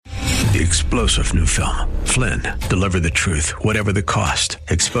The explosive new film, Flynn, deliver the truth, whatever the cost,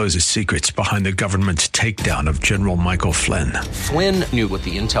 exposes secrets behind the government's takedown of General Michael Flynn. Flynn knew what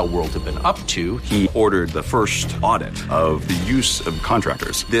the intel world had been up to. He ordered the first audit of the use of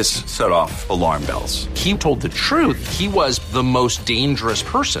contractors. This set off alarm bells. He told the truth. He was the most dangerous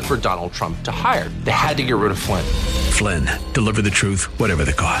person for Donald Trump to hire. They had to get rid of Flynn. Flynn, deliver the truth, whatever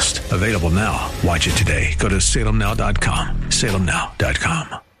the cost. Available now. Watch it today. Go to salemnow.com.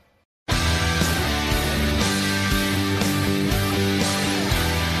 salemnow.com.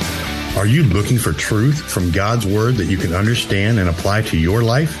 Are you looking for truth from God's Word that you can understand and apply to your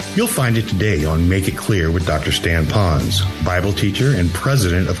life? You'll find it today on Make It Clear with Dr. Stan Pons, Bible teacher and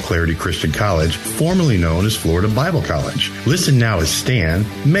president of Clarity Christian College, formerly known as Florida Bible College. Listen now as Stan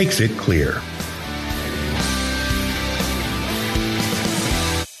makes it clear.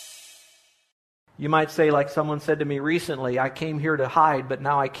 You might say, like someone said to me recently, I came here to hide, but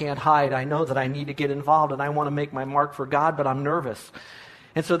now I can't hide. I know that I need to get involved and I want to make my mark for God, but I'm nervous.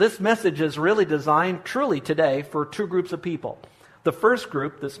 And so this message is really designed truly today for two groups of people. The first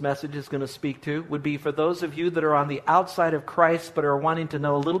group this message is going to speak to would be for those of you that are on the outside of Christ but are wanting to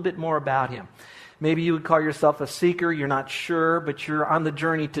know a little bit more about Him. Maybe you would call yourself a seeker, you're not sure, but you're on the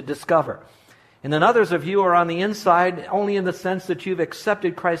journey to discover. And then others of you are on the inside only in the sense that you've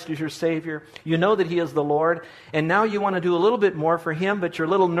accepted Christ as your Savior. You know that He is the Lord, and now you want to do a little bit more for Him, but you're a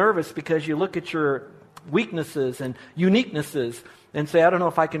little nervous because you look at your weaknesses and uniquenesses and say, I don't know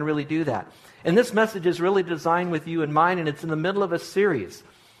if I can really do that. And this message is really designed with you in mind, and it's in the middle of a series.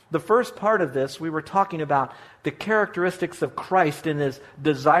 The first part of this, we were talking about the characteristics of Christ and His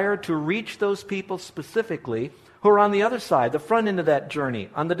desire to reach those people specifically who are on the other side, the front end of that journey,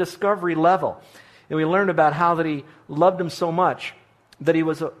 on the discovery level. And we learned about how that He loved them so much that He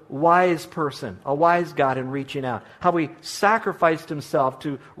was a wise person, a wise God in reaching out. How He sacrificed Himself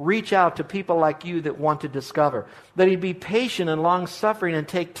to reach out to people like you that want to discover. That He'd be patient and long-suffering and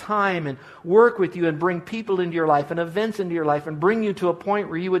take time and work with you and bring people into your life and events into your life and bring you to a point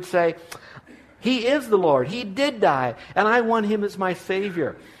where you would say, He is the Lord. He did die, and I want Him as my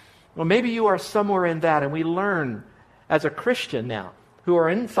Savior. Well, maybe you are somewhere in that, and we learn as a Christian now who are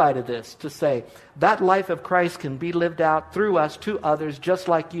inside of this to say that life of Christ can be lived out through us to others just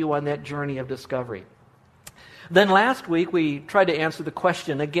like you on that journey of discovery. Then last week we tried to answer the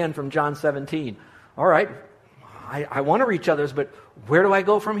question again from John 17. All right, I want to reach others, but where do I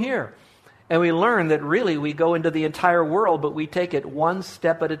go from here? And we learned that really we go into the entire world, but we take it one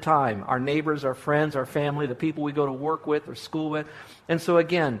step at a time. Our neighbors, our friends, our family, the people we go to work with or school with. And so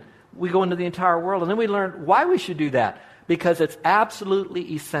again, we go into the entire world. And then we learned why we should do that. Because it's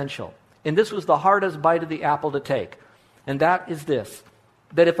absolutely essential. And this was the hardest bite of the apple to take. And that is this.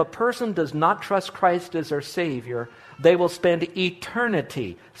 That if a person does not trust Christ as their Savior, they will spend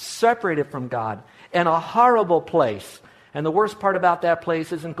eternity separated from God in a horrible place. And the worst part about that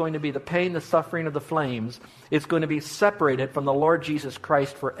place isn't going to be the pain, the suffering of the flames. It's going to be separated from the Lord Jesus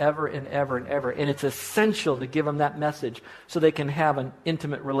Christ forever and ever and ever. And it's essential to give them that message so they can have an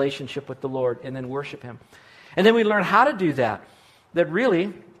intimate relationship with the Lord and then worship Him. And then we learn how to do that. That really,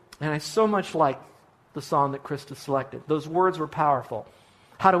 and I so much like the song that Krista selected. Those words were powerful.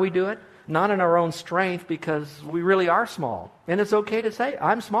 How do we do it? Not in our own strength, because we really are small. And it's okay to say,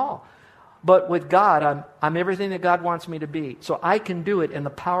 I'm small. But with God, I'm everything that God wants me to be. So I can do it in the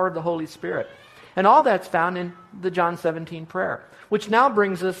power of the Holy Spirit. And all that's found in the John 17 prayer. Which now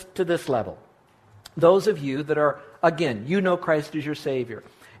brings us to this level. Those of you that are, again, you know Christ as your Savior.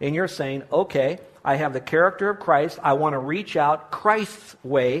 And you're saying, okay, I have the character of Christ. I want to reach out Christ's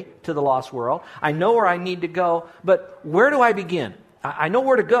way to the lost world. I know where I need to go, but where do I begin? I know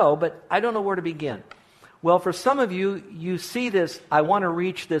where to go, but I don't know where to begin. Well, for some of you, you see this, I want to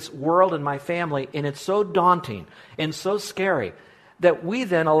reach this world and my family, and it's so daunting and so scary that we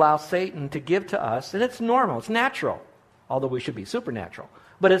then allow Satan to give to us, and it's normal, it's natural, although we should be supernatural,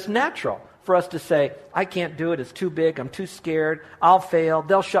 but it's natural for us to say, I can't do it, it's too big, I'm too scared, I'll fail,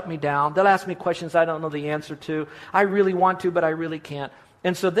 they'll shut me down, they'll ask me questions I don't know the answer to, I really want to, but I really can't.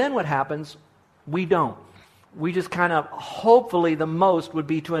 And so then what happens? We don't. We just kind of, hopefully the most would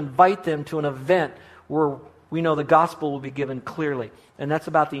be to invite them to an event where we know the gospel will be given clearly. And that's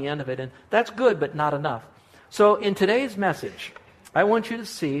about the end of it. And that's good, but not enough. So in today's message, I want you to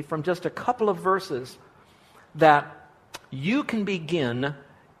see from just a couple of verses that you can begin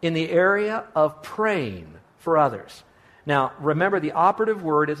in the area of praying for others. Now, remember, the operative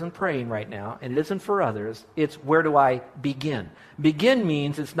word isn't praying right now, and it isn't for others. It's where do I begin? Begin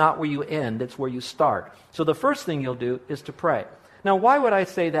means it's not where you end, it's where you start. So the first thing you'll do is to pray. Now, why would I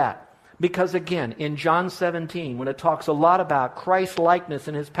say that? Because again, in John 17, when it talks a lot about Christ's likeness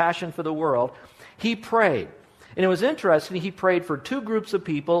and his passion for the world, he prayed. And it was interesting, he prayed for two groups of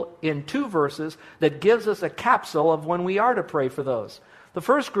people in 2 verses that gives us a capsule of when we are to pray for those. The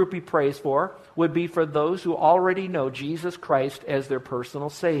first group he prays for would be for those who already know Jesus Christ as their personal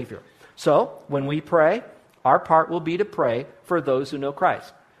Savior. So, when we pray, our part will be to pray for those who know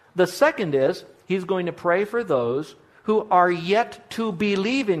Christ. The second is, he's going to pray for those who are yet to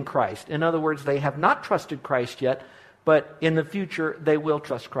believe in Christ. In other words, they have not trusted Christ yet, but in the future they will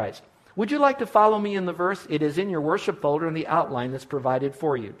trust Christ. Would you like to follow me in the verse? It is in your worship folder in the outline that's provided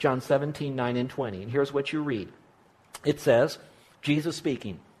for you. John 17, 9 and 20. And here's what you read. It says, Jesus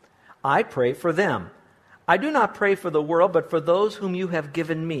speaking, I pray for them. I do not pray for the world, but for those whom you have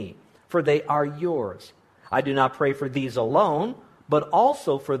given me, for they are yours. I do not pray for these alone, but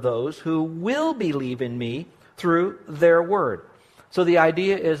also for those who will believe in me through their word. So the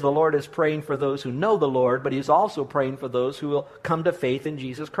idea is the Lord is praying for those who know the Lord, but he's also praying for those who will come to faith in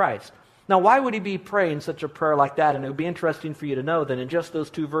Jesus Christ. Now, why would he be praying such a prayer like that? And it would be interesting for you to know that in just those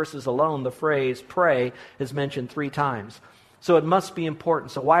 2 verses alone, the phrase pray is mentioned 3 times. So it must be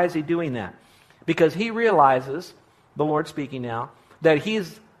important. So why is he doing that? Because he realizes, the Lord speaking now, that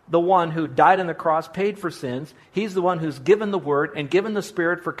he's the one who died on the cross, paid for sins. He's the one who's given the word and given the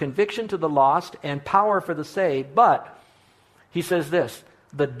Spirit for conviction to the lost and power for the saved. But he says this,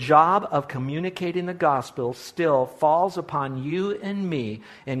 the job of communicating the gospel still falls upon you and me.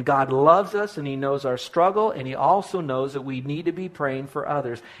 And God loves us and he knows our struggle, and he also knows that we need to be praying for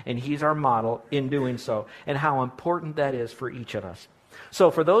others. And he's our model in doing so, and how important that is for each of us.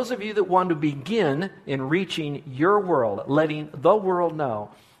 So for those of you that want to begin in reaching your world, letting the world know,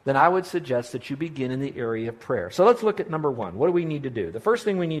 then I would suggest that you begin in the area of prayer. So let's look at number 1. What do we need to do? The first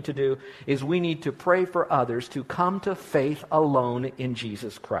thing we need to do is we need to pray for others to come to faith alone in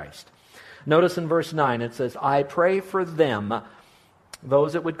Jesus Christ. Notice in verse 9 it says, I pray for them,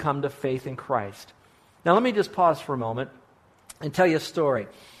 those that would come to faith in Christ. Now let me just pause for a moment and tell you a story.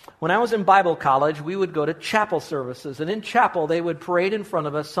 When I was in Bible college, we would go to chapel services, and in chapel they would parade in front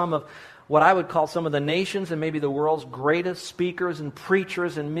of us some of what I would call some of the nation's and maybe the world's greatest speakers and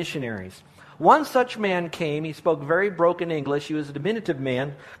preachers and missionaries. One such man came. He spoke very broken English. He was a diminutive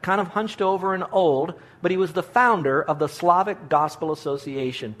man, kind of hunched over and old, but he was the founder of the Slavic Gospel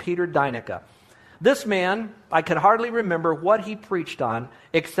Association, Peter Dynica. This man, I could hardly remember what he preached on,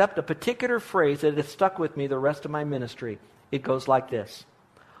 except a particular phrase that has stuck with me the rest of my ministry. It goes like this: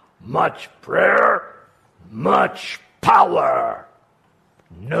 much prayer, much power.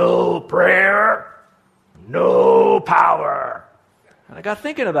 No prayer, no power. And I got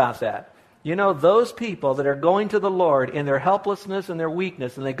thinking about that. You know, those people that are going to the Lord in their helplessness and their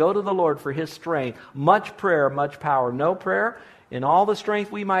weakness, and they go to the Lord for his strength, much prayer, much power. No prayer, in all the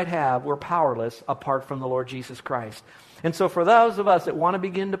strength we might have, we're powerless apart from the Lord Jesus Christ. And so for those of us that want to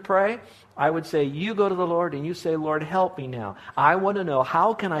begin to pray, I would say you go to the Lord and you say, Lord, help me now. I want to know,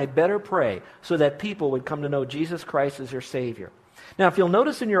 how can I better pray so that people would come to know Jesus Christ as their Savior? Now, if you'll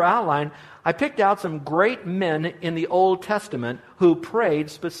notice in your outline, I picked out some great men in the Old Testament who prayed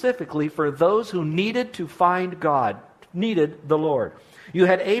specifically for those who needed to find God, needed the Lord. You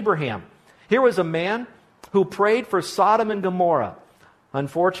had Abraham. Here was a man who prayed for Sodom and Gomorrah.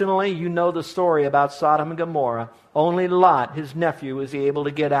 Unfortunately, you know the story about Sodom and Gomorrah. Only Lot, his nephew, was able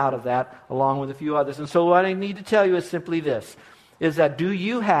to get out of that, along with a few others. And so what I need to tell you is simply this, is that do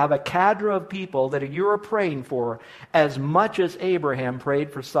you have a cadre of people that you are praying for as much as Abraham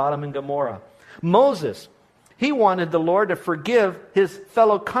prayed for Sodom and Gomorrah? Moses, he wanted the Lord to forgive his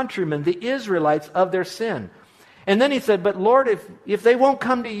fellow countrymen, the Israelites, of their sin. And then he said, but Lord, if they won't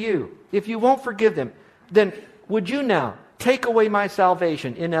come to you, if you won't forgive them, then would you now take away my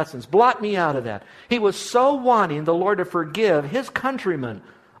salvation, in essence, blot me out of that. He was so wanting the Lord to forgive his countrymen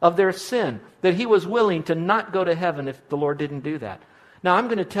of their sin that he was willing to not go to heaven if the Lord didn't do that. Now, I'm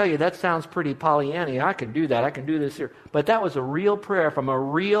going to tell you, that sounds pretty Pollyanna. I can do that. I can do this here. But that was a real prayer from a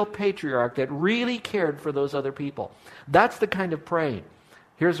real patriarch that really cared for those other people. That's the kind of praying.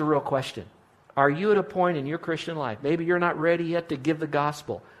 Here's a real question. Are you at a point in your Christian life, maybe you're not ready yet to give the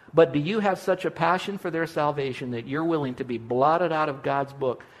gospel, but do you have such a passion for their salvation that you're willing to be blotted out of God's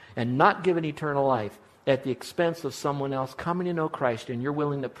book and not given eternal life at the expense of someone else coming to know Christ, and you're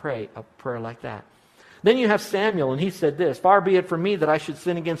willing to pray a prayer like that? Then you have Samuel, and he said this, far be it from me that I should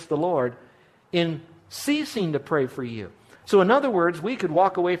sin against the Lord in ceasing to pray for you. So in other words, we could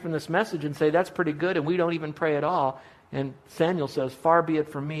walk away from this message and say, that's pretty good, and we don't even pray at all. And Samuel says, far be it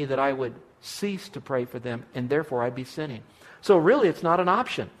from me that I would cease to pray for them, and therefore I'd be sinning. So really, it's not an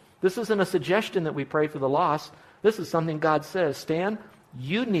option. This isn't a suggestion that we pray for the lost. This is something God says, Stan,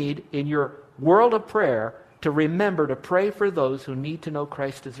 You need, in your world of prayer, to remember to pray for those who need to know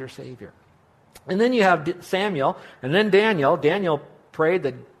Christ as their Savior. And then you have Samuel, and then Daniel. Daniel prayed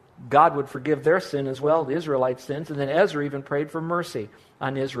that God would forgive their sin as well, the Israelites' sins, and then Ezra even prayed for mercy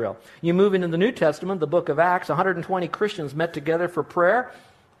on Israel. You move into the New Testament, the book of Acts, 120 Christians met together for prayer.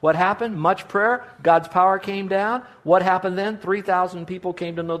 What happened? Much prayer. God's power came down. What happened then? 3,000 people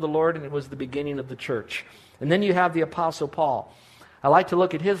came to know the Lord, and it was the beginning of the church. And then you have the Apostle Paul. I like to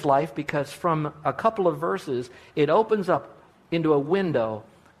look at his life because from a couple of verses, it opens up into a window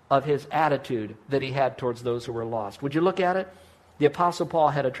of his attitude that he had towards those who were lost. Would you look at it? The Apostle Paul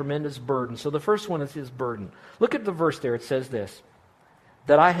had a tremendous burden. So the first one is his burden. Look at the verse there. It says this,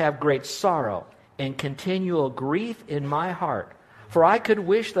 that I have great sorrow and continual grief in my heart. For I could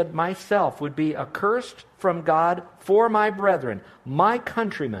wish that myself would be accursed from God for my brethren, my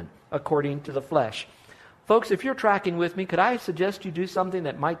countrymen, according to the flesh. Folks, if you're tracking with me, could I suggest you do something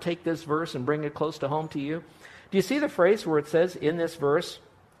that might take this verse and bring it close to home to you? Do you see the phrase where it says in this verse,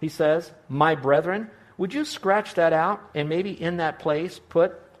 he says, my brethren? Would you scratch that out and maybe in that place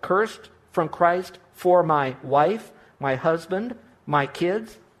put cursed from Christ for my wife, my husband, my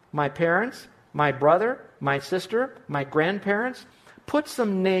kids, my parents, my brother, my sister, my grandparents? Put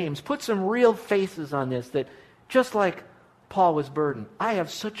some names, put some real faces on this, that just like Paul was burdened. I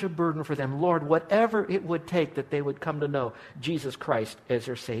have such a burden for them. Lord, whatever it would take that they would come to know Jesus Christ as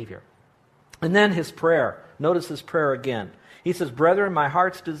their Savior. And then his prayer. Notice his prayer again. He says, brethren, my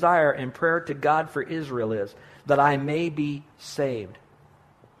heart's desire and prayer to God for Israel is that I may be saved.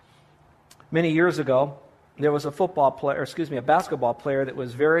 Many years ago, there was a basketball player that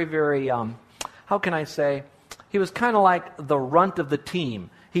was very, very, how can I say, he was kind of like the runt of the team.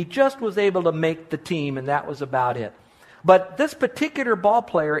 He just was able to make the team, and that was about it. But this particular ball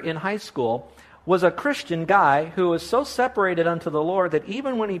player in high school was a Christian guy who was so separated unto the Lord that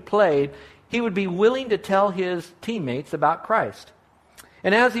even when he played, he would be willing to tell his teammates about Christ.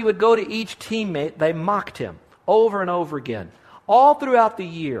 And as he would go to each teammate, they mocked him over and over again. All throughout the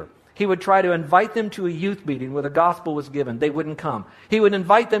year, he would try to invite them to a youth meeting where the gospel was given. They wouldn't come. He would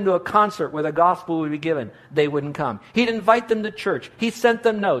invite them to a concert where the gospel would be given. They wouldn't come. He'd invite them to church. He sent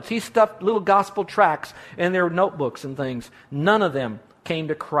them notes. He stuffed little gospel tracts in their notebooks and things. None of them came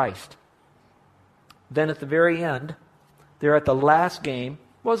to Christ. Then at the very end, they're at the last game.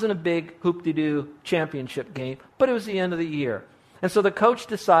 It wasn't a big hoop-de-doo championship game, but it was the end of the year. And so the coach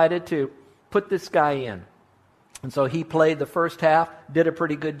decided to put this guy in. And so he played the first half, did a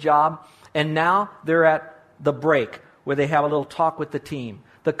pretty good job, and now they're at the break where they have a little talk with the team.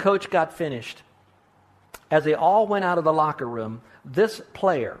 The coach got finished. As they all went out of the locker room, this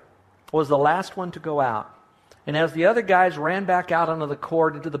player was the last one to go out. And as the other guys ran back out onto the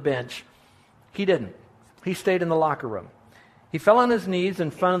court into the bench, he didn't. He stayed in the locker room. He fell on his knees in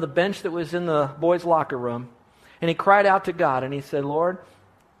front of the bench that was in the boys' locker room, and he cried out to God, and he said, Lord,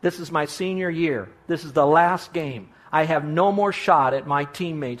 this is my senior year. This is the last game. I have no more shot at my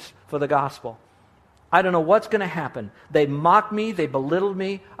teammates for the gospel. I don't know what's going to happen. They mocked me. They belittled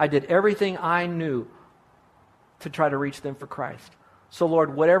me. I did everything I knew to try to reach them for Christ. So,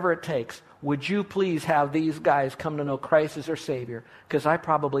 Lord, whatever it takes, would you please have these guys come to know Christ as their Savior? Because I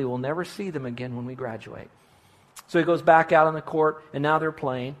probably will never see them again when we graduate. So he goes back out on the court, and now they're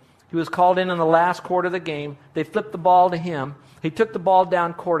playing. He was called in the last quarter of the game. They flipped the ball to him. He took the ball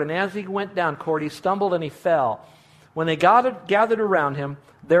down court, and as he went down court, he stumbled and he fell. When they gathered around him,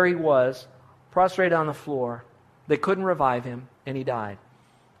 there he was, prostrate on the floor. They couldn't revive him, and he died.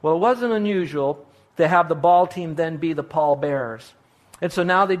 Well, it wasn't unusual to have the ball team then be the pallbearers. And so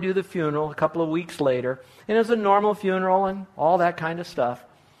now they do the funeral a couple of weeks later, and it's a normal funeral and all that kind of stuff.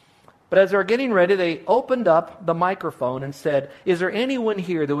 But as they were getting ready, they opened up the microphone and said, is there anyone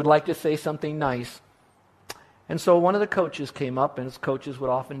here that would like to say something nice? And so one of the coaches came up, and as coaches would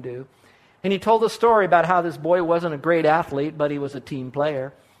often do, and he told a story about how this boy wasn't a great athlete, but he was a team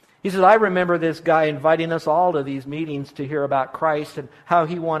player. He said, I remember this guy inviting us all to these meetings to hear about Christ and how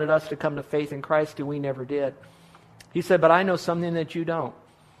he wanted us to come to faith in Christ, and we never did. He said, but I know something that you don't.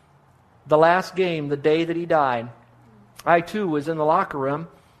 The last game, the day that he died, I too was in the locker room,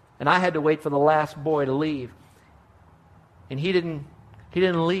 and I had to wait for the last boy to leave. And he didn't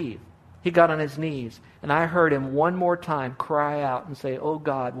leave. He got on his knees, and I heard him one more time cry out and say, oh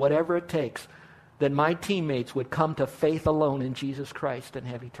God, whatever it takes, that my teammates would come to faith alone in Jesus Christ and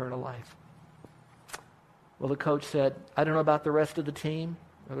have eternal life. Well, the coach said, I don't know about the rest of the team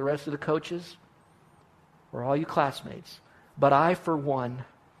or the rest of the coaches or all you classmates, but I, for one,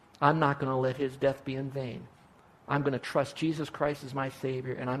 I'm not going to let his death be in vain. I'm going to trust Jesus Christ as my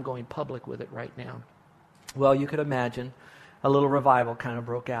Savior, and I'm going public with it right now. Well, you could imagine a little revival kind of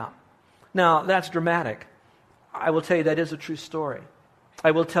broke out. Now, that's dramatic. I will tell you that is a true story.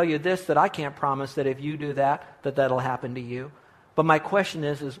 I will tell you this, that I can't promise that if you do that, that'll happen to you. But my question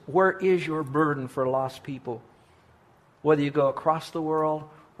is where is your burden for lost people? Whether you go across the world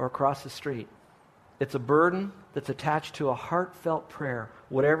or across the street. It's a burden that's attached to a heartfelt prayer,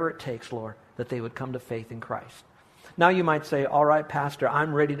 whatever it takes, Lord, that they would come to faith in Christ. Now you might say, all right, Pastor,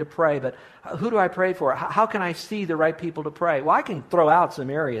 I'm ready to pray, but who do I pray for? How can I see the right people to pray? Well, I can throw out some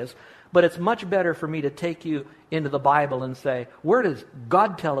areas, but it's much better for me to take you into the Bible and say, where does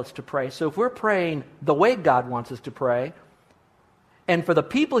God tell us to pray? So if we're praying the way God wants us to pray, and for the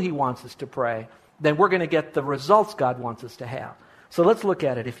people He wants us to pray, then we're going to get the results God wants us to have. So let's look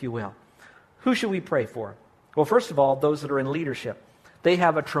at it, if you will. Who should we pray for? Well, first of all, those that are in leadership. They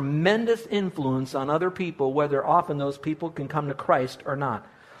have a tremendous influence on other people, whether often those people can come to Christ or not.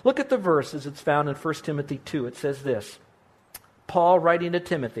 Look at the verse as it's found in 1 Timothy 2. It says this. Paul writing to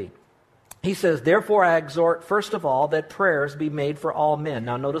Timothy. He says, therefore I exhort, first of all, that prayers be made for all men.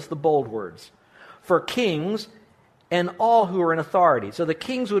 Now notice the bold words. For kings and all who are in authority. So the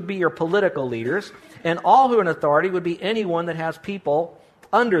kings would be your political leaders, and all who are in authority would be anyone that has people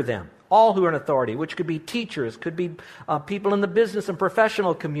under them. All who are in authority, which could be teachers, could be people in the business and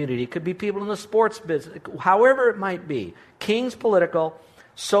professional community, could be people in the sports business, however it might be. Kings, political,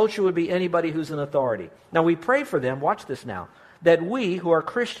 social would be anybody who's in authority. Now we pray for them, watch this now, that we who are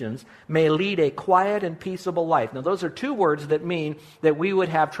Christians may lead a quiet and peaceable life. Now those are two words that mean that we would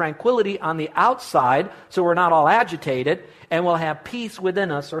have tranquility on the outside, so we're not all agitated, and we'll have peace within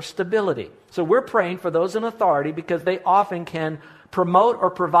us, or stability. So we're praying for those in authority because they often can promote or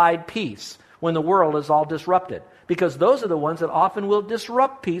provide peace when the world is all disrupted. Because those are the ones that often will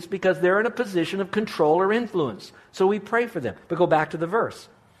disrupt peace because they're in a position of control or influence. So we pray for them. But go back to the verse.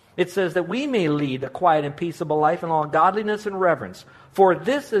 It says that we may lead a quiet and peaceable life in all godliness and reverence. For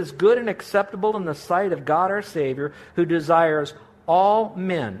this is good and acceptable in the sight of God our Savior, who desires all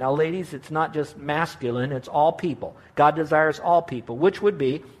men. Now ladies, it's not just masculine, it's all people. God desires all people, which would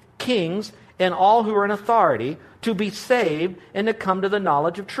be kings and all who are in authority, to be saved and to come to the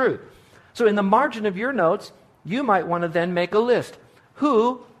knowledge of truth. So in the margin of your notes, you might want to then make a list.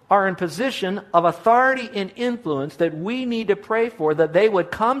 Who are in position of authority and influence that we need to pray for, that they would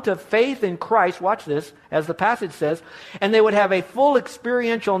come to faith in Christ, watch this, as the passage says, and they would have a full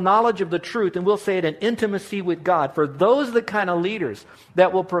experiential knowledge of the truth, and we'll say it, an intimacy with God. For those are the kind of leaders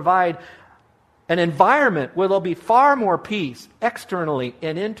that will provide an environment where there'll be far more peace externally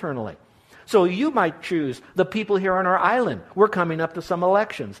and internally. So you might choose the people here on our island. We're coming up to some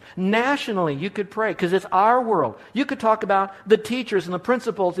elections. Nationally, you could pray because it's our world. You could talk about the teachers and the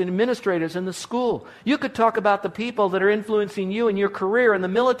principals and administrators in the school. You could talk about the people that are influencing you in your career in the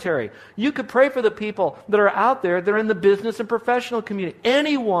military. You could pray for the people that are out there that are in the business and professional community.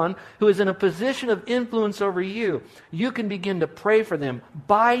 Anyone who is in a position of influence over you, you can begin to pray for them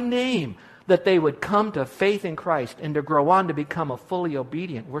by name, that they would come to faith in Christ and to grow on to become a fully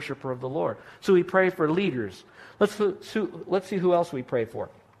obedient worshiper of the Lord. So we pray for leaders. Let's see who else we pray for.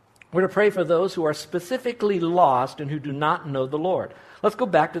 We're to pray for those who are specifically lost and who do not know the Lord. Let's go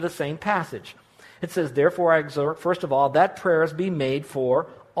back to the same passage. It says, therefore I exhort, first of all, that prayers be made for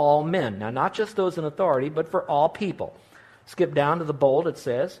all men. Now, not just those in authority, but for all people. Skip down to the bold, it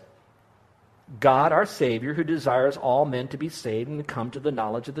says, God our Savior, who desires all men to be saved and to come to the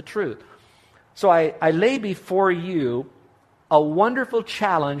knowledge of the truth. So I lay before you a wonderful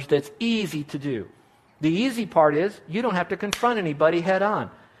challenge that's easy to do. The easy part is you don't have to confront anybody head on.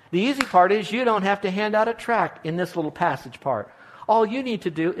 The easy part is you don't have to hand out a tract in this little passage part. All you need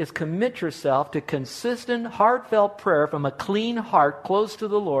to do is commit yourself to consistent, heartfelt prayer from a clean heart close to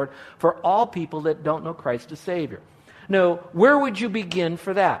the Lord for all people that don't know Christ as Savior. Now, where would you begin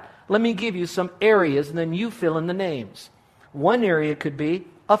for that? Let me give you some areas and then you fill in the names. One area could be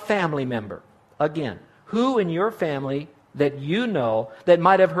a family member. Again, who in your family that you know that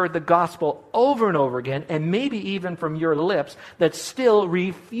might have heard the gospel over and over again, and maybe even from your lips, that still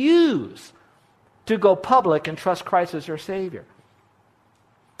refuse to go public and trust Christ as their Savior?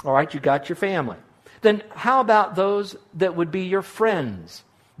 All right, you got your family. Then how about those that would be your friends?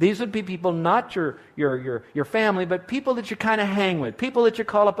 These would be people, not your family, but people that you kind of hang with, people that you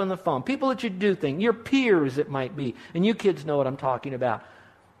call up on the phone, people that you do things, your peers it might be. And you kids know what I'm talking about.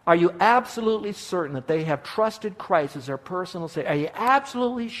 Are you absolutely certain that they have trusted Christ as their personal Savior? Are you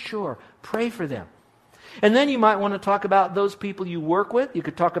absolutely sure? Pray for them. And then you might want to talk about those people you work with. You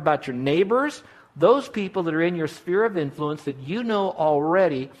could talk about your neighbors, those people that are in your sphere of influence that you know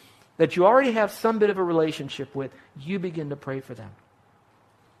already, that you already have some bit of a relationship with. You begin to pray for them.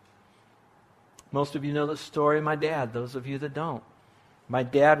 Most of you know the story of my dad, those of you that don't. My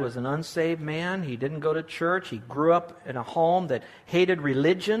dad was an unsaved man. He didn't go to church. He grew up in a home that hated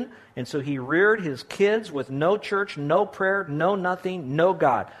religion, and so he reared his kids with no church, no prayer, no nothing, no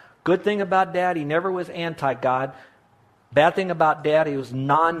God. Good thing about Dad, he never was anti-God. Bad thing about Dad, he was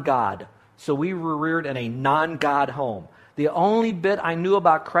non-God. So we were reared in a non-God home. The only bit I knew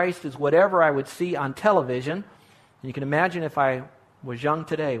about Christ is whatever I would see on television. And you can imagine if I was young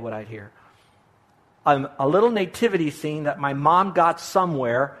today what I'd hear. A little nativity scene that my mom got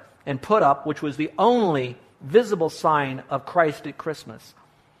somewhere and put up, which was the only visible sign of Christ at Christmas.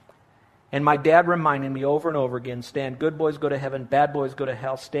 And my dad reminded me over and over again, Stan, good boys go to heaven, bad boys go to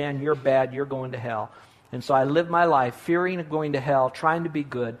hell. Stan, you're bad, you're going to hell. And so I lived my life fearing of going to hell, trying to be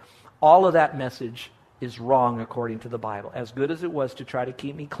good. All of that message is wrong according to the Bible. As good as it was to try to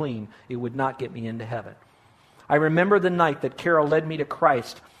keep me clean, it would not get me into heaven. I remember the night that Carol led me to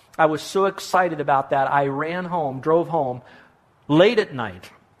Christ. I was so excited about that. I ran home, drove home late at night,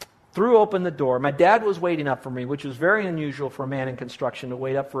 threw open the door. My dad was waiting up for me, which was very unusual for a man in construction to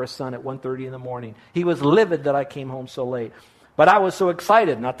wait up for his son at 1:30 in the morning. He was livid that I came home so late. But I was so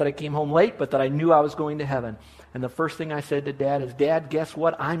excited, not that I came home late, but that I knew I was going to heaven. And the first thing I said to Dad is, Dad, guess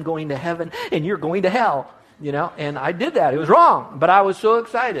what? I'm going to heaven and you're going to hell. You know, and I did that. It was wrong, but I was so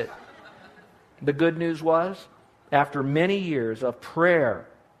excited. The good news was, after many years of prayer,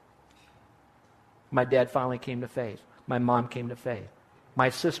 my dad finally came to faith. My mom came to faith. My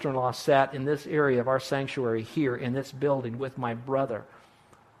sister-in-law sat in this area of our sanctuary here in this building with my brother.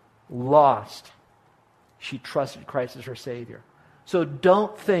 Lost. She trusted Christ as her Savior. So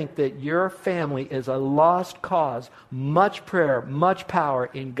don't think that your family is a lost cause. Much prayer, much power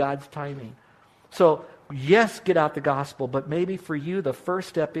in God's timing. So yes, get out the gospel, but maybe for you the first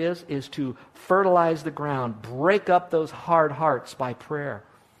step is to fertilize the ground. Break up those hard hearts by prayer.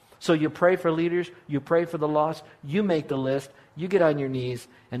 So you pray for leaders, you pray for the lost, you make the list, you get on your knees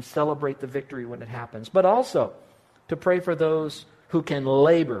and celebrate the victory when it happens. But also to pray for those who can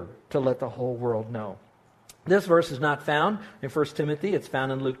labor to let the whole world know. This verse is not found in 1 Timothy. It's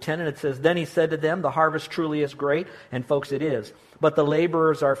found in Luke 10, and it says, Then he said to them, the harvest truly is great, and folks, it is. But the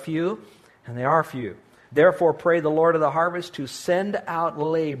laborers are few, and they are few. Therefore pray the Lord of the harvest to send out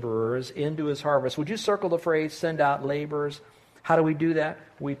laborers into his harvest. Would you circle the phrase, send out laborers? How do we do that?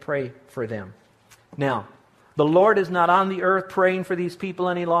 We pray for them. Now, the Lord is not on the earth praying for these people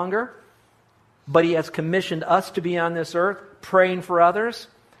any longer, but he has commissioned us to be on this earth praying for others.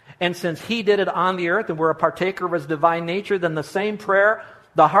 And since he did it on the earth and we're a partaker of his divine nature, then the same prayer,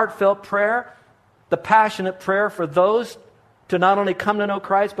 the heartfelt prayer, the passionate prayer for those to not only come to know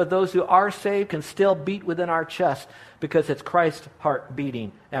Christ, but those who are saved can still beat within our chest because it's Christ's heart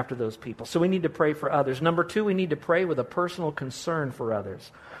beating after those people. So we need to pray for others. Number two, we need to pray with a personal concern for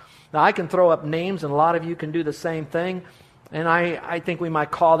others. Now, I can throw up names, and a lot of you can do the same thing, and I think we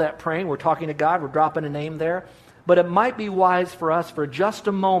might call that praying. We're talking to God, we're dropping a name there. But it might be wise for us for just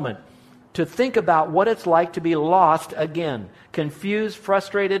a moment to think about what it's like to be lost again, confused,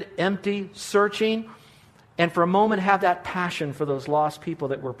 frustrated, empty, searching, and for a moment have that passion for those lost people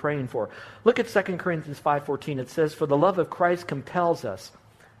that we're praying for. Look at 2 Corinthians 5:14. It says, For the love of Christ compels us.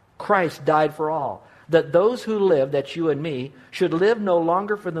 Christ died for all, that those who live, that's you and me, should live no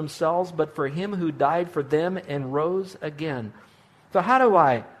longer for themselves, but for him who died for them and rose again. So how do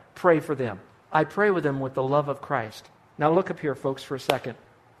I pray for them? I pray with them with the love of Christ. Now look up here, folks, for a second.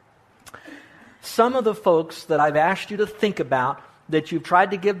 Some of the folks that I've asked you to think about that you've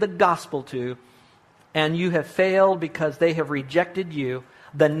tried to give the gospel to, and you have failed because they have rejected you,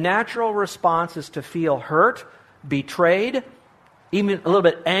 the natural response is to feel hurt, betrayed, even a little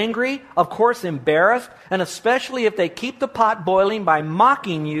bit angry, of course embarrassed, and especially if they keep the pot boiling by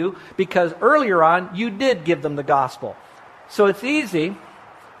mocking you because earlier on you did give them the gospel. So it's easy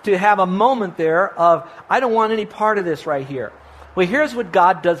to have a moment there of, I don't want any part of this right here. Well, here's what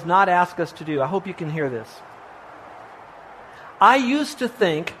God does not ask us to do. I hope you can hear this. I used to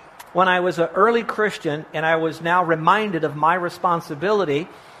think when I was an early Christian and I was now reminded of my responsibility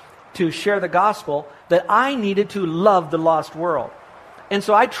to share the gospel, that I needed to love the lost world. And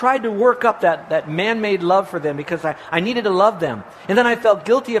so I tried to work up that man-made love for them because I needed to love them. And then I felt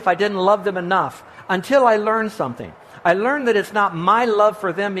guilty if I didn't love them enough until I learned something. I learned that it's not my love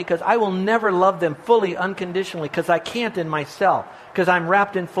for them because I will never love them fully, unconditionally, because I can't in myself, because I'm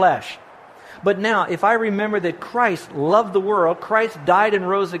wrapped in flesh. But now, if I remember that Christ loved the world, Christ died and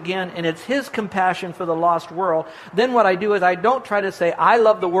rose again, and it's His compassion for the lost world, then what I do is I don't try to say, I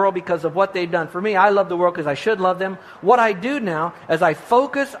love the world because of what they've done for me. I love the world because I should love them. What I do now is I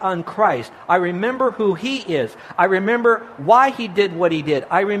focus on Christ. I remember who He is. I remember why He did what He did.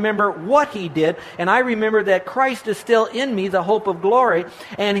 I remember what He did, and I remember that Christ is still in me, the hope of glory,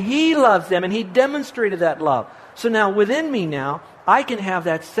 and He loves them, and He demonstrated that love. So now, within me now, I can have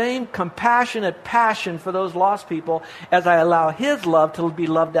that same compassionate passion for those lost people as I allow His love to be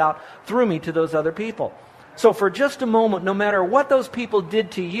loved out through me to those other people. So for just a moment, no matter what those people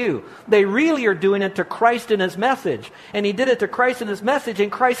did to you, they really are doing it to Christ and His message. And He did it to Christ and His message,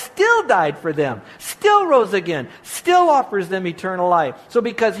 and Christ still died for them, still rose again, still offers them eternal life. So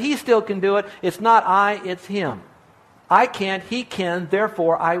because He still can do it, it's not I, it's Him. I can't, He can,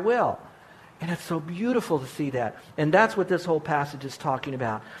 therefore I will. And it's so beautiful to see that. And that's what this whole passage is talking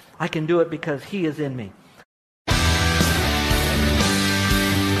about. I can do it because He is in me.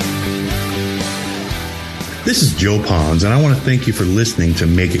 This is Joe Pons, and I want to thank you for listening to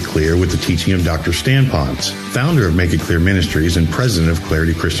Make It Clear with the teaching of Dr. Stan Pons, founder of Make It Clear Ministries and president of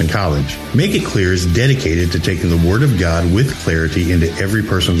Clarity Christian College. Make It Clear is dedicated to taking the Word of God with clarity into every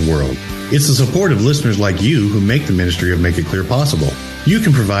person's world. It's the support of listeners like you who make the ministry of Make It Clear possible. You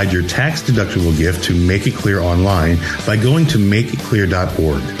can provide your tax-deductible gift to Make It Clear online by going to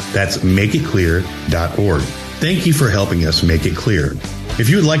makeitclear.org. That's makeitclear.org. Thank you for helping us make it clear. If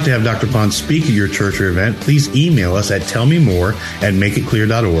you would like to have Dr. Pons speak at your church or event, please email us at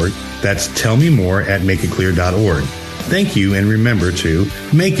tellmemore@makeitclear.org. That's tellmemore@makeitclear.org. Thank you, and remember to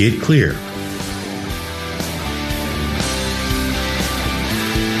make it clear.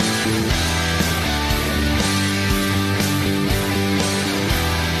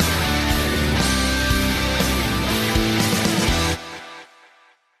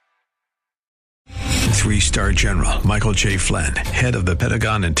 Three-star General Michael J. Flynn, head of the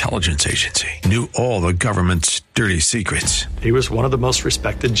Pentagon Intelligence Agency, knew all the government's dirty secrets. He was one of the most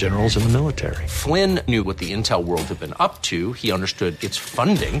respected generals in the military. Flynn knew what the intel world had been up to. He understood its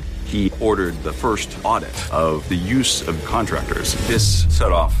funding. He ordered the first audit of the use of contractors. This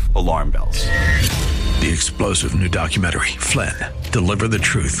set off alarm bells. The explosive new documentary, Flynn, Deliver the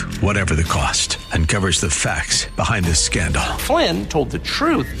Truth, Whatever the Cost, uncovers the facts behind this scandal. Flynn told the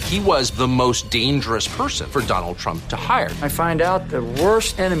truth. He was the most dangerous person for Donald Trump to hire. I find out the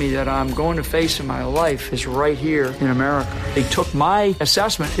worst enemy that I'm going to face in my life is right here in America. They took my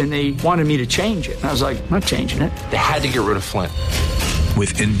assessment and they wanted me to change it. And I was like, I'm not changing it. They had to get rid of Flynn.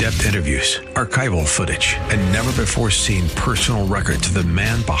 With in-depth interviews, archival footage, and never-before-seen personal records of the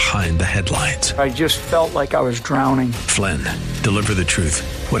man behind the headlines. I just felt like I was drowning. Flynn, Deliver the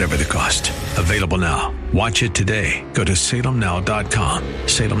Truth, Whatever the Cost. Available now. Watch it today. Go to salemnow.com.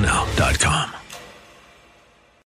 salemnow.com.